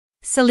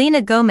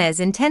Selena Gomez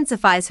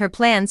intensifies her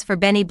plans for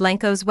Benny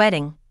Blanco's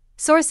wedding.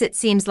 Source: it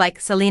seems like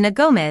Selena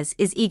Gomez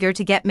is eager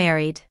to get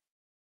married.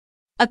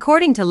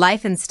 According to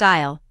Life and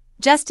Style,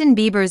 Justin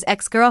Bieber's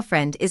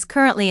ex-girlfriend is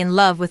currently in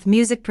love with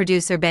music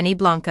producer Benny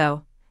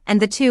Blanco, and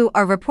the two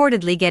are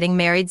reportedly getting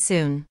married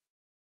soon.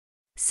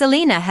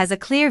 Selena has a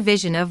clear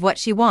vision of what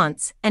she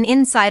wants, an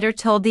insider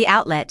told the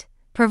outlet,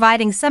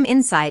 providing some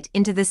insight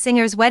into the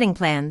singer's wedding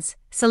plans.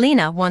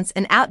 Selena wants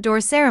an outdoor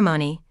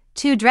ceremony,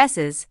 2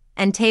 dresses,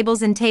 and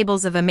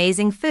tables of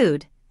amazing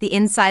food, the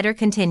insider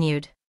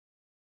continued.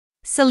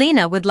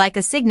 Selena would like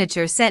a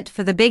signature scent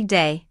for the big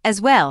day,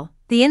 as well,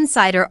 the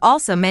insider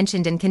also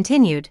mentioned and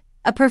continued,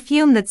 a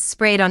perfume that's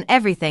sprayed on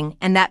everything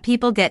and that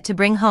people get to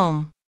bring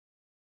home.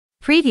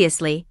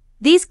 Previously,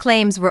 these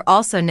claims were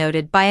also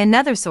noted by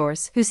another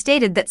source who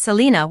stated that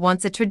Selena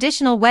wants a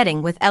traditional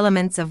wedding with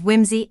elements of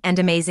whimsy and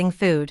amazing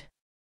food.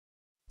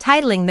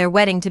 Titling their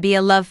wedding to be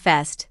a love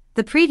fest,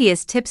 the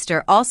previous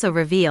tipster also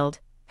revealed,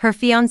 her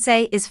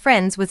fiancé is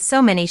friends with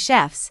so many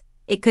chefs,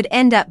 it could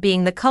end up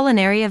being the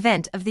culinary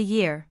event of the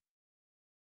year.